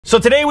So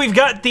today we've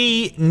got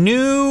the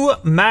new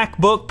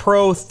MacBook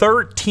Pro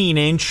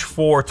 13-inch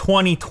for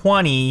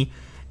 2020.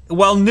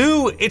 Well,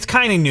 new, it's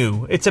kind of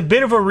new. It's a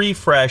bit of a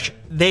refresh.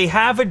 They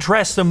have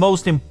addressed the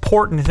most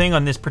important thing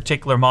on this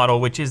particular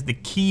model, which is the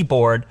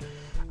keyboard.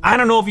 I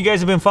don't know if you guys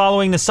have been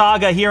following the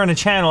saga here on the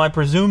channel, I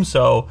presume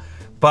so,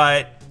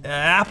 but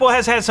Apple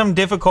has had some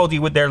difficulty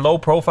with their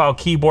low-profile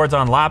keyboards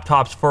on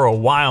laptops for a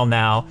while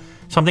now.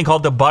 Something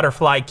called the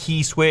butterfly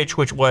key switch,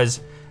 which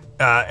was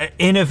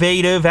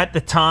innovative at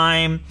the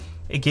time.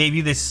 It gave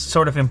you this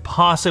sort of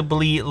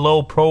impossibly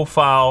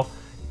low-profile,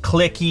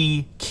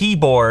 clicky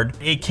keyboard.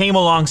 It came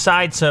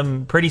alongside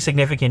some pretty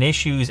significant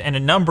issues and a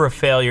number of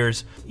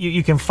failures.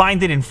 You can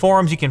find it in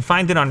forums, you can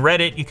find it on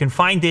Reddit, you can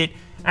find it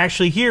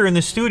actually here in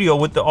the studio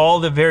with all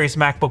the various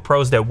MacBook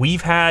Pros that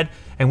we've had,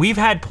 and we've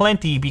had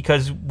plenty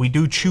because we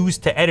do choose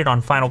to edit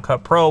on Final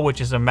Cut Pro, which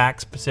is a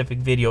Mac-specific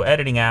video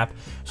editing app.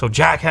 So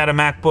Jack had a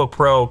MacBook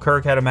Pro,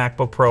 Kirk had a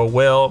MacBook Pro,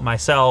 Will,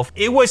 myself.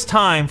 It was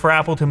time for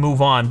Apple to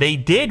move on. They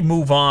did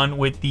move on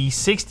with the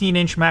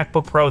 16-inch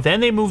MacBook Pro, then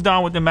they moved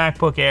on with the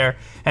MacBook Air,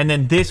 and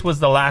then this was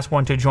the last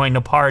one to join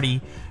the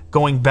party,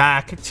 going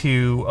back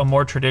to a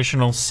more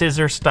traditional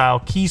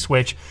scissor-style key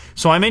switch.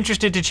 So I'm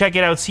interested to check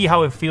it out, see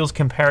how it feels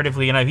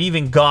comparatively, and I've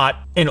even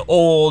got an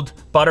old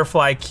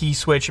butterfly key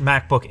switch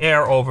MacBook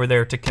Air over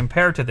there to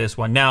compare to this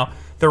one. Now,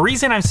 the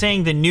reason I'm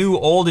saying the new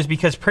old is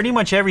because pretty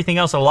much everything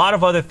else, a lot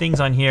of other things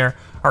on here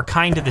are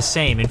kind of the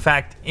same. In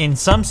fact, in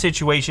some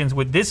situations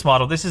with this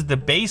model, this is the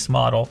base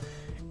model,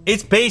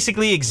 it's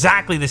basically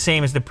exactly the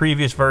same as the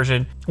previous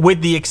version,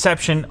 with the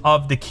exception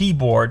of the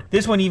keyboard.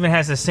 This one even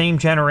has the same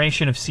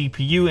generation of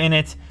CPU in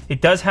it. It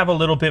does have a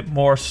little bit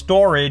more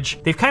storage.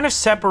 They've kind of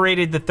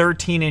separated the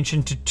 13-inch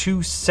into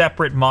two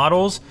separate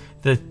models,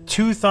 the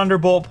 2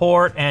 Thunderbolt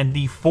port and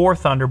the 4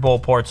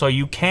 Thunderbolt port. So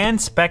you can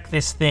spec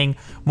this thing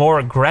more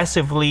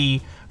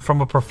aggressively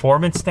from a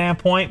performance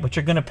standpoint, but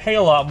you're gonna pay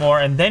a lot more.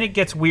 And then it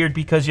gets weird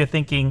because you're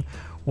thinking,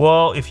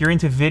 well, if you're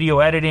into video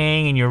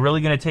editing and you're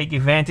really going to take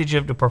advantage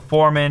of the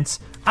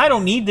performance, I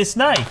don't need this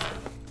knife.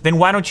 Then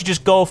why don't you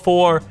just go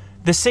for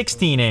the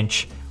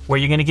 16-inch, where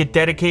you're going to get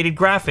dedicated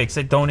graphics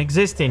that don't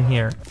exist in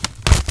here?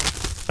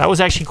 That was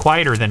actually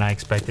quieter than I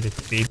expected it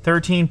to be.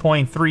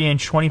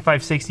 13.3-inch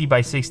 2560 by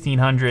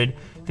 1600.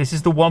 This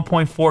is the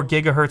 1.4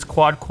 gigahertz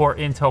quad-core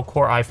Intel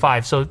Core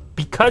i5. So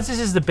because this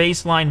is the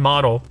baseline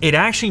model, it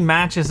actually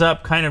matches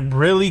up kind of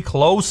really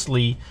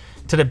closely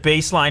to the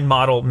baseline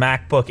model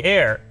MacBook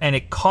Air, and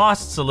it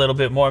costs a little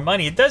bit more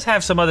money. It does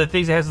have some other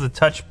things. It has the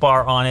touch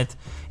bar on it.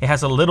 It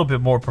has a little bit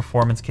more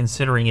performance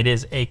considering it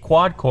is a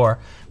quad core,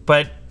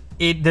 but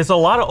there's a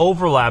lot of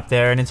overlap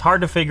there, and it's hard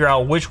to figure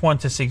out which one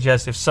to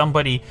suggest if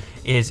somebody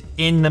is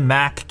in the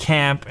Mac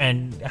camp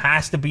and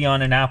has to be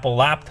on an Apple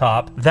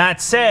laptop.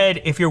 That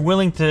said, if you're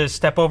willing to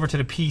step over to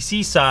the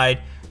PC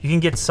side, you can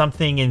get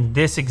something in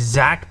this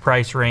exact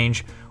price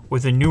range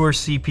with a newer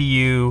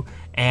CPU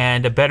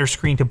and a better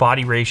screen to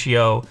body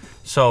ratio.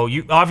 So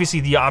obviously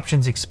the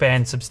options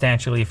expand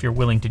substantially if you're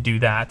willing to do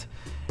that.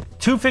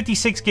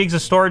 256 gigs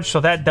of storage, so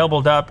that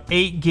doubled up.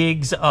 8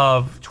 gigs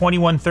of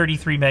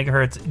 2133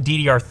 megahertz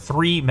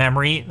DDR3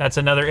 memory. That's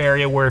another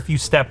area where if you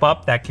step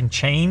up, that can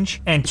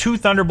change. And 2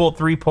 Thunderbolt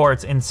 3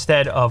 ports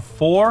instead of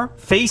 4.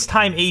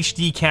 FaceTime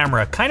HD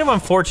camera. Kind of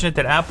unfortunate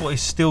that Apple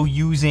is still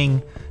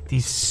using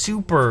these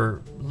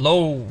super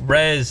low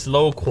res,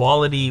 low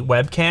quality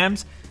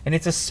webcams. And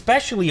it's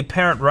especially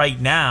apparent right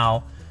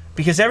now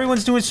because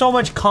everyone's doing so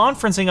much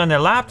conferencing on their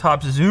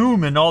laptops,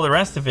 Zoom and all the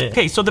rest of it.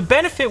 Okay, so the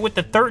benefit with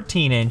the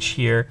 13-inch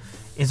here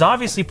is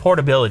obviously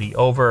portability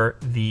over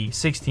the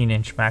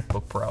 16-inch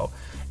MacBook Pro.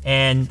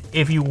 And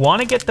if you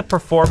want to get the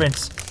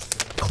performance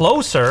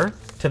closer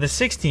to the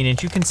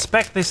 16-inch, you can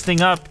spec this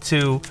thing up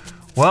to,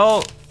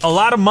 well, a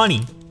lot of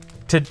money.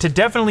 To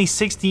definitely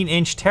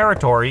 16-inch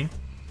territory.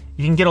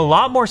 You can get a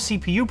lot more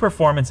CPU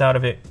performance out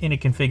of it in a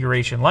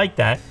configuration like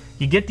that.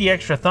 You get the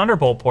extra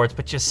Thunderbolt ports,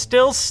 but you're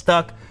still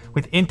stuck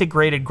with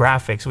integrated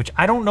graphics, which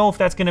I don't know if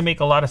that's gonna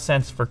make a lot of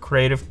sense for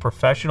creative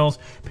professionals,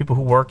 people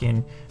who work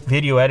in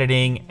video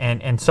editing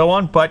and so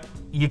on, but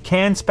you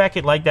can spec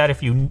it like that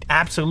if you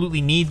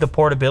absolutely need the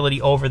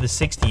portability over the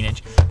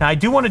 16-inch. Now, I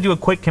do wanna do a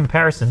quick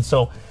comparison.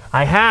 So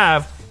I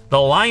have the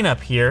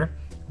lineup here.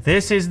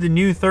 This is the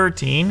new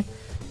 13.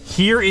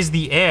 Here is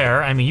the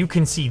Air. I mean, you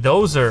can see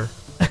those are,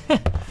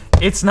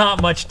 it's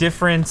not much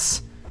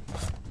difference.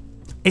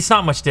 It's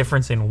not much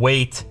difference in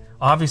weight.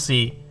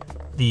 Obviously,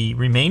 the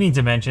remaining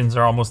dimensions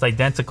are almost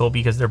identical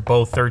because they're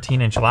both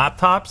 13-inch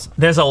laptops.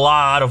 There's a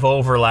lot of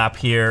overlap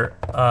here.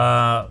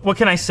 What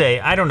can I say?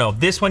 I don't know.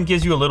 This one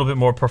gives you a little bit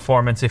more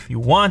performance if you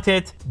want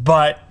it.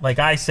 But like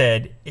I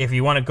said, if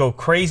you want to go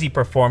crazy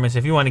performance,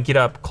 if you want to get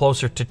up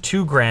closer to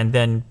 $2,000,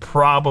 then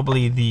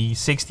probably the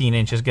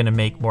 16-inch is going to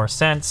make more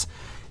sense.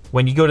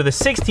 When you go to the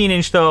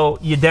 16-inch though,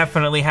 you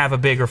definitely have a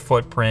bigger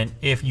footprint.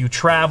 If you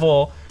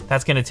travel,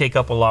 that's gonna take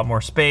up a lot more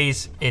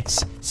space.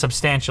 It's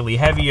substantially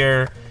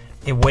heavier.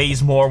 It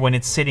weighs more when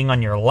it's sitting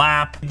on your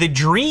lap. The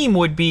dream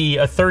would be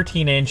a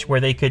 13-inch where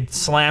they could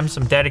slam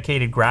some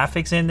dedicated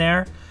graphics in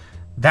there.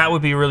 That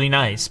would be really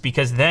nice,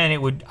 because then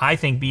it would, I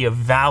think, be a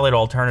valid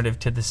alternative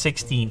to the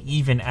 16,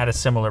 even at a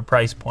similar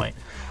price point.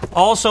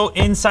 Also,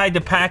 inside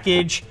the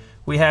package,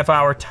 we have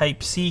our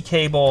Type-C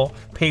cable,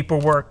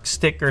 paperwork,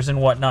 stickers,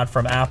 and whatnot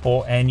from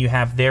Apple, and you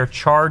have their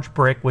charge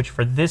brick, which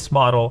for this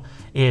model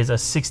is a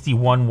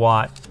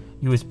 61-watt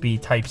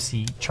USB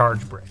Type-C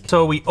charge brick.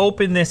 So we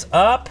open this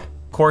up.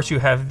 Of course, you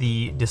have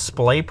the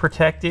display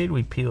protected.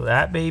 We peel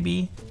that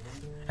baby.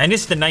 And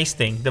this is the nice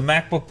thing. The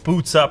MacBook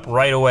boots up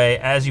right away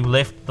as you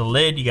lift the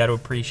lid. You got to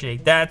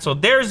appreciate that. So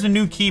there's the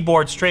new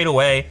keyboard straight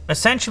away.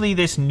 Essentially,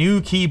 this new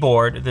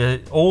keyboard,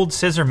 the old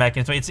scissor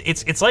mechanism,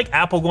 it's like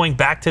Apple going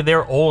back to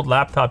their old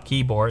laptop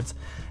keyboards.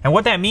 And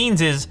what that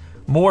means is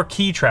more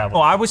key travel.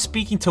 I was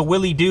speaking to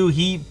Willie Doo.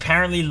 He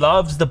apparently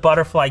loves the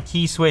butterfly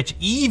key switch,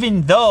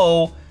 even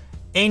though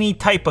any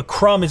type of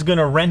crumb is going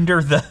to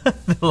render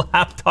the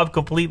laptop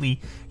completely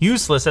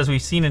useless, as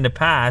we've seen in the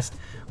past.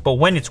 But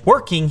when it's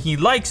working, he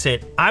likes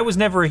it. I was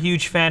never a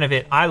huge fan of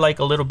it. I like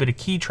a little bit of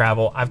key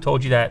travel. I've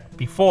told you that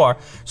before.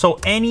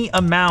 So any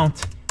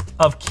amount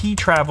of key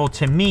travel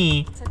to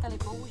me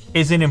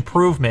is an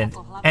improvement.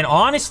 And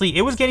honestly,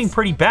 it was getting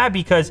pretty bad,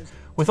 because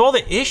with all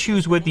the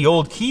issues with the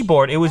old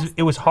keyboard, it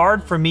was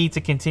hard for me to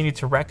continue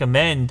to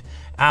recommend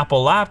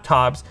Apple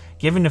laptops,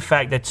 given the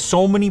fact that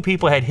so many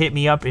people had hit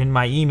me up in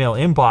my email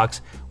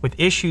inbox with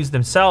issues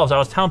themselves. I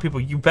was telling people,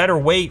 you better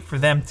wait for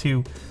them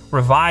to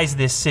revise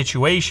this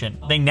situation.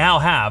 They now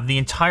have. The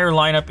entire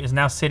lineup is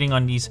now sitting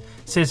on these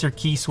scissor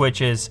key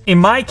switches. In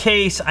my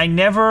case, I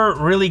never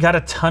really got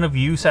a ton of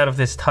use out of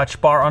this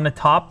touch bar on the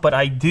top, but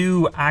I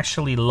do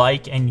actually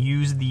like and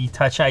use the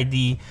Touch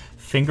ID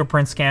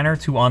fingerprint scanner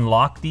to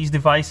unlock these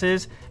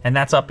devices, and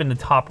that's up in the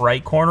top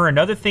right corner.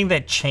 Another thing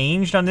that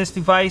changed on this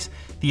device,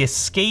 the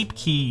escape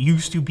key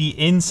used to be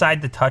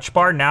inside the touch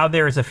bar. Now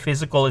there is a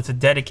physical, it's a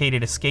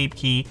dedicated escape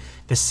key.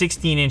 The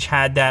 16-inch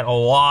had that. A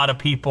lot of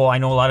people, I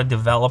know a lot of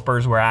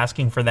developers were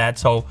asking for that,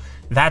 so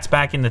that's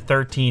back in the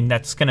 13.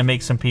 That's gonna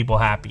make some people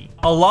happy.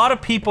 A lot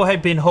of people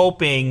had been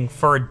hoping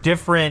for a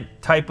different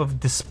type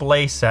of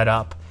display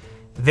setup.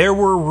 There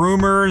were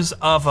rumors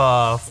of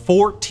a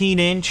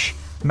 14-inch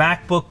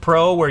MacBook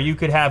Pro where you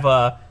could have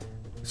a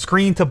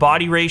screen to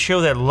body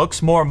ratio that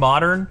looks more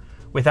modern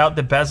without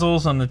the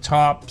bezels on the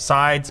top,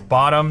 sides,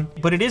 bottom.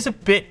 But it is a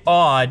bit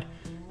odd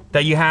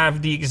that you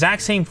have the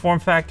exact same form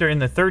factor in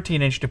the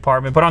 13-inch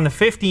department, but on the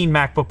 15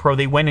 MacBook Pro,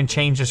 they went and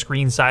changed the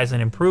screen size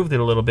and improved it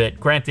a little bit.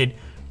 Granted,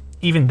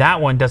 even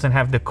that one doesn't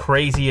have the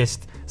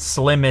craziest,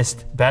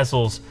 slimmest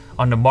bezels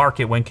on the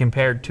market when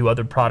compared to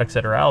other products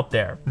that are out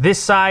there. This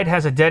side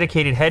has a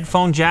dedicated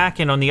headphone jack,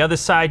 and on the other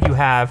side, you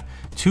have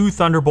two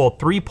Thunderbolt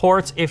 3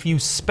 ports. If you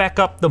spec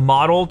up the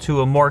model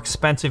to a more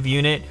expensive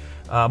unit,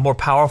 more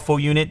powerful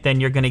unit,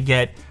 then you're gonna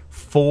get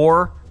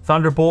 4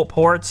 Thunderbolt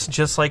ports,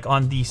 just like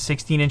on the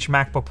 16-inch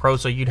MacBook Pro,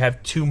 so you'd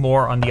have 2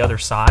 more on the other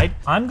side.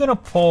 I'm gonna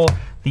pull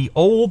the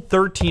old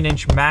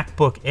 13-inch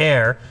MacBook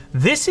Air.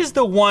 This is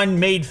the one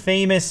made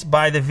famous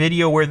by the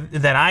video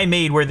that I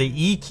made where the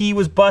E key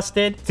was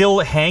busted. Still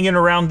hanging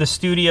around the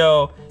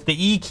studio.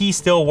 The E key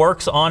still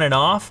works on and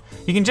off.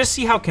 You can just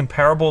see how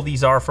comparable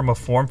these are from a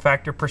form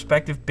factor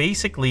perspective.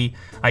 Basically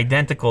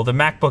identical. The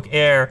MacBook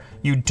Air,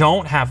 you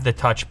don't have the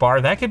touch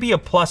bar. That could be a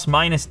plus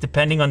minus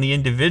depending on the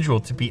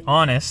individual, to be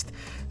honest.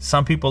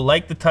 Some people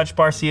like the touch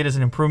bar, see it as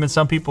an improvement.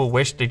 Some people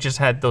wish they just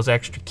had those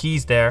extra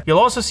keys there. You'll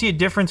also see a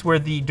difference where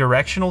the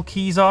directional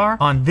keys are.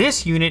 On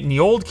this unit, in the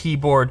old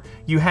keyboard,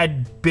 you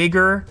had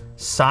bigger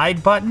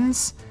side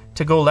buttons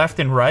to go left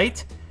and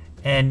right.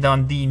 And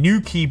on the new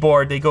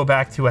keyboard, they go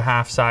back to a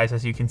half size,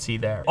 as you can see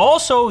there.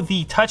 Also,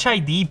 the Touch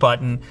ID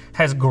button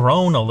has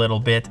grown a little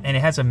bit, and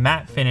it has a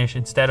matte finish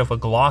instead of a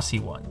glossy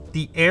one.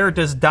 The Air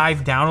does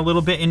dive down a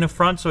little bit in the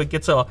front, so you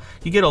get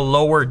a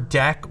lower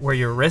deck where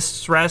your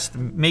wrists rest,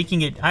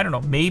 making it, I don't know,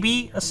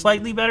 maybe a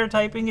slightly better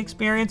typing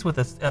experience with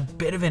a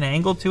bit of an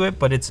angle to it,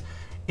 but it's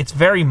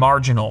very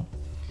marginal.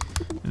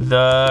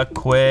 The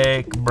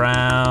quick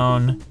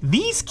brown.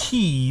 These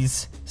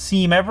keys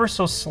seem ever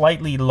so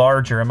slightly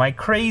larger. Am I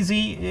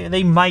crazy?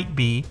 They might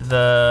be.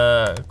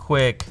 The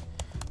quick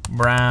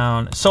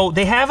brown. So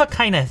they have a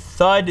kind of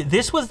thud.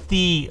 This was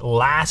the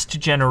last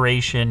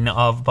generation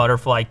of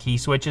butterfly key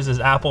switches, as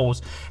Apple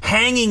was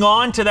hanging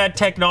on to that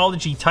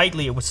technology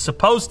tightly. It was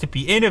supposed to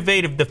be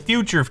innovative, the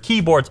future of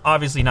keyboards.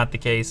 Obviously not the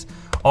case.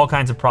 All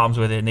kinds of problems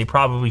with it, and they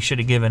probably should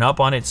have given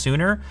up on it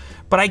sooner.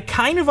 But I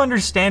kind of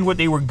understand what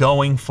they were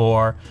going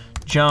for.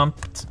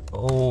 Jumped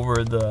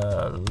over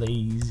the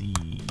lazy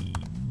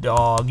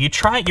dog. You're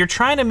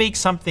trying to make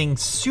something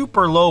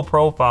super low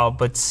profile,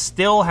 but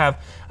still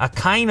have a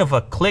kind of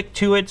a click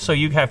to it, so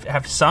you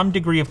have some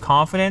degree of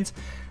confidence.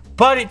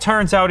 But it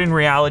turns out in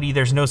reality,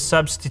 there's no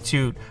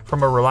substitute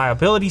from a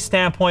reliability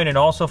standpoint, and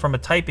also from a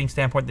typing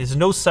standpoint. There's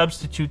no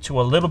substitute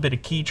to a little bit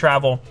of key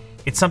travel.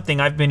 It's something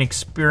I've been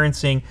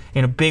experiencing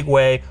in a big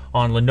way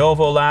on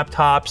Lenovo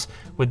laptops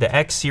with the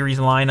X series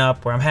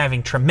lineup, where I'm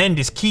having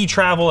tremendous key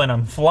travel and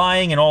I'm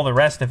flying and all the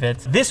rest of it.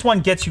 This one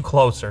gets you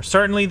closer.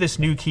 Certainly this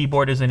new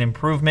keyboard is an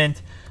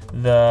improvement.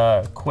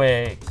 The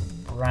quick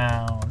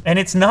brown. And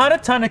it's not a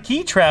ton of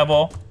key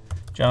travel.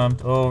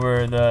 Jumped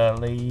over the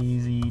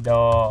lazy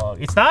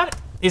dog. It's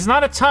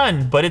not a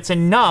ton, but it's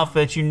enough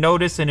that you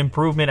notice an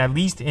improvement, at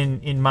least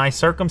in my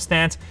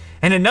circumstance.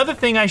 And another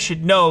thing I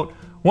should note,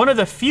 one of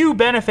the few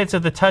benefits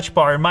of the touch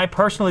bar in my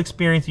personal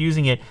experience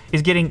using it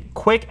is getting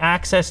quick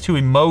access to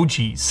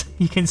emojis.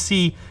 You can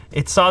see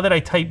it saw that I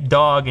typed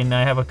dog and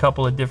I have a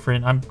couple of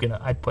different,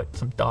 I put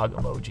some dog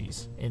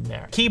emojis in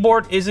there.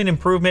 Keyboard is an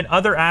improvement.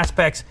 Other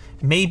aspects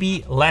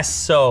maybe less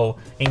so,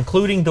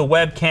 including the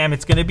webcam.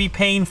 It's gonna be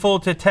painful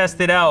to test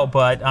it out,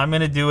 but I'm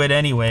gonna do it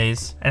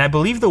anyways. And I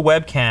believe the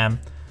webcam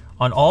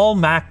on all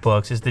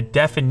MacBooks is the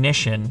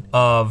definition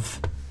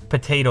of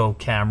potato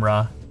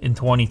camera in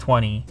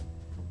 2020.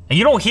 And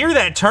you don't hear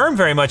that term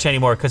very much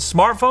anymore because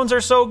smartphones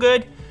are so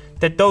good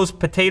that those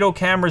potato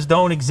cameras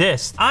don't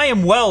exist. I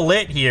am well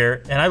lit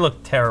here and I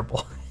look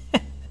terrible.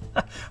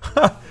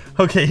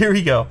 Okay, here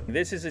we go.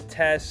 This is a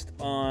test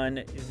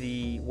on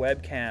the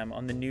webcam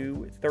on the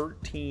new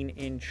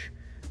 13-inch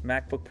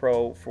MacBook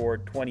Pro for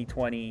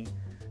 2020.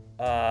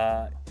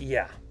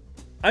 Yeah.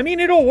 I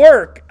mean, it'll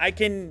work. I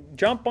can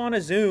jump on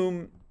a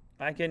Zoom.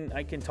 I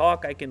can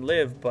talk, I can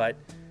live, but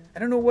I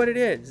don't know what it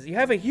is. You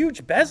have a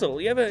huge bezel.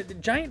 You have a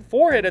giant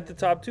forehead at the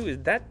top too. Is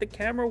that the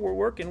camera we're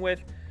working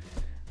with?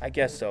 I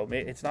guess so.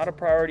 It's not a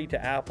priority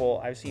to Apple.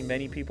 I've seen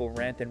many people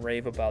rant and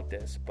rave about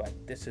this, but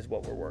this is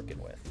what we're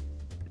working with.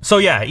 So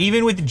yeah,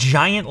 even with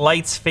giant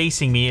lights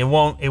facing me, it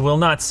will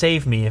not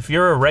save me. If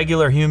you're a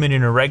regular human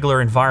in a regular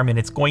environment,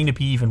 it's going to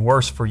be even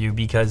worse for you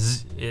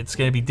because it's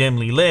going to be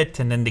dimly lit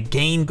and then the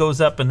gain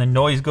goes up and the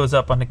noise goes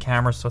up on the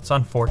camera, so it's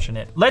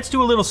unfortunate. Let's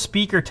do a little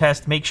speaker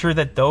test, make sure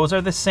that those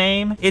are the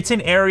same. It's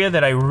an area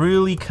that I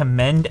really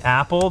commend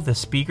Apple, the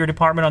speaker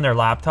department on their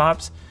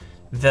laptops.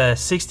 The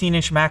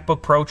 16-inch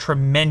MacBook Pro,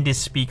 tremendous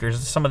speakers.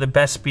 Some of the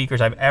best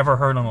speakers I've ever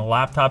heard on a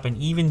laptop, and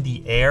even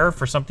the Air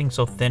for something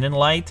so thin and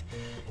light.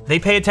 They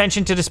pay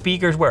attention to the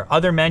speakers where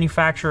other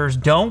manufacturers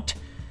don't.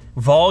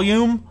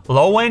 Volume,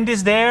 low end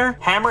is there.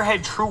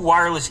 Hammerhead true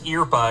wireless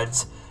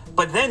earbuds.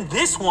 But then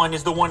this one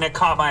is the one that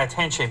caught my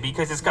attention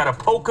because it's got a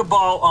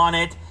Pokeball on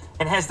it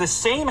and has the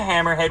same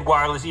Hammerhead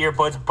wireless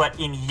earbuds but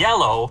in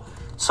yellow.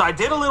 So I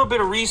did a little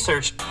bit of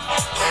research.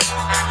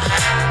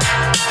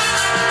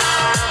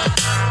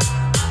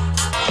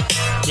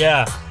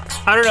 Yeah,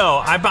 I don't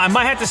know. I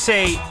might have to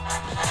say,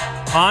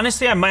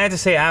 honestly, I might have to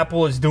say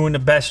Apple is doing the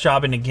best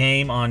job in the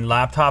game on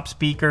laptop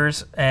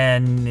speakers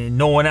and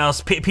no one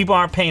else. People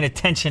aren't paying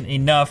attention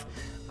enough.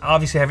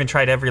 Obviously, I haven't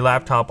tried every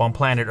laptop on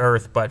planet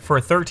Earth, but for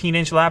a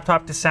 13-inch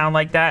laptop to sound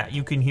like that,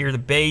 you can hear the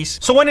bass.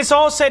 So when it's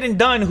all said and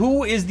done,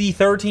 who is the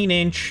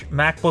 13-inch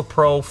MacBook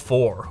Pro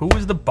for? Who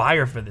is the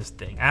buyer for this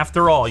thing?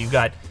 After all, you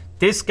got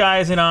this guy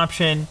as an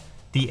option.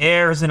 The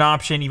Air is an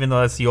option, even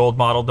though that's the old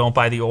model. Don't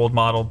buy the old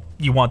model.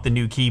 You want the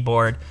new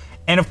keyboard.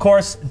 And of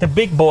course, the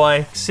big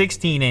boy,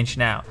 16-inch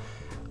now.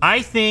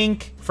 I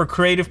think for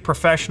creative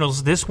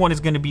professionals, this one is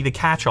going to be the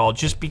catch-all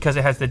just because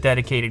it has the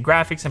dedicated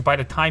graphics. And by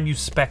the time you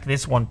spec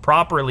this one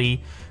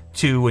properly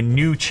to a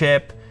new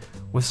chip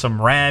with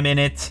some RAM in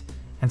it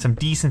and some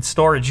decent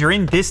storage, you're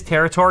in this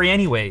territory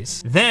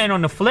anyways. Then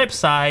on the flip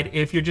side,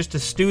 if you're just a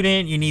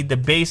student, you need the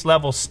base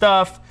level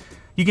stuff,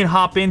 you can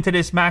hop into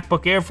this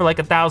MacBook Air for like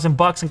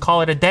 $1,000 and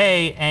call it a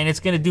day, and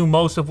it's gonna do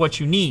most of what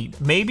you need.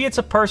 Maybe it's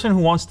a person who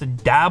wants to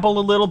dabble a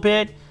little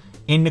bit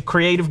in the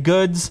creative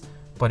goods,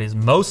 but is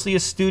mostly a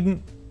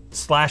student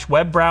 /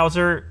 web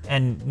browser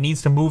and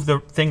needs to move the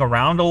thing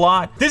around a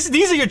lot.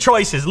 These are your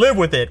choices, live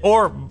with it,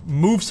 or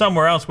move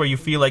somewhere else where you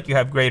feel like you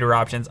have greater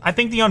options. I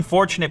think the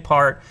unfortunate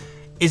part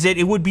is that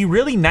it would be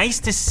really nice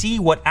to see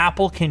what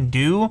Apple can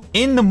do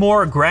in the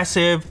more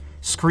aggressive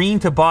screen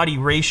to body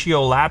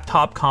ratio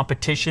laptop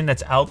competition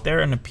that's out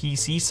there on the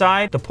PC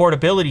side. The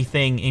portability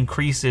thing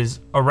increases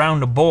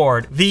around the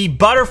board. The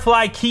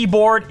butterfly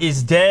keyboard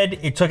is dead.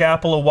 It took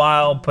Apple a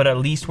while, but at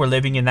least we're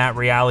living in that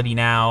reality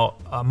now.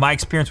 My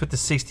experience with the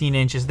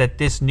 16-inch is that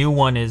this new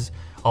one is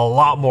a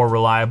lot more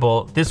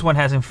reliable. This one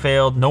hasn't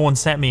failed. No one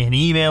sent me an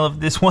email of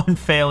this one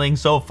failing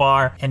so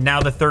far. And now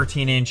the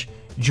 13-inch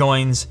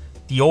joins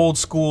the old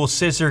school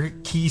scissor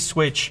key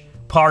switch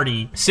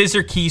party.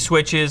 Scissor key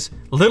switches,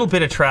 a little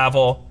bit of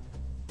travel.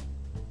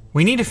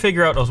 We need to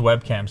figure out those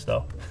webcams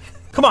though.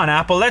 Come on,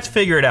 Apple, let's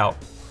figure it out.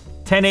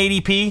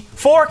 1080p,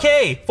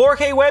 4K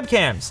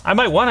webcams. I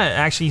might want to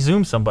actually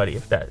zoom somebody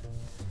if that.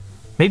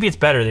 Maybe it's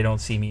better they don't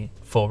see me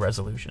full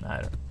resolution.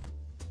 I don't know.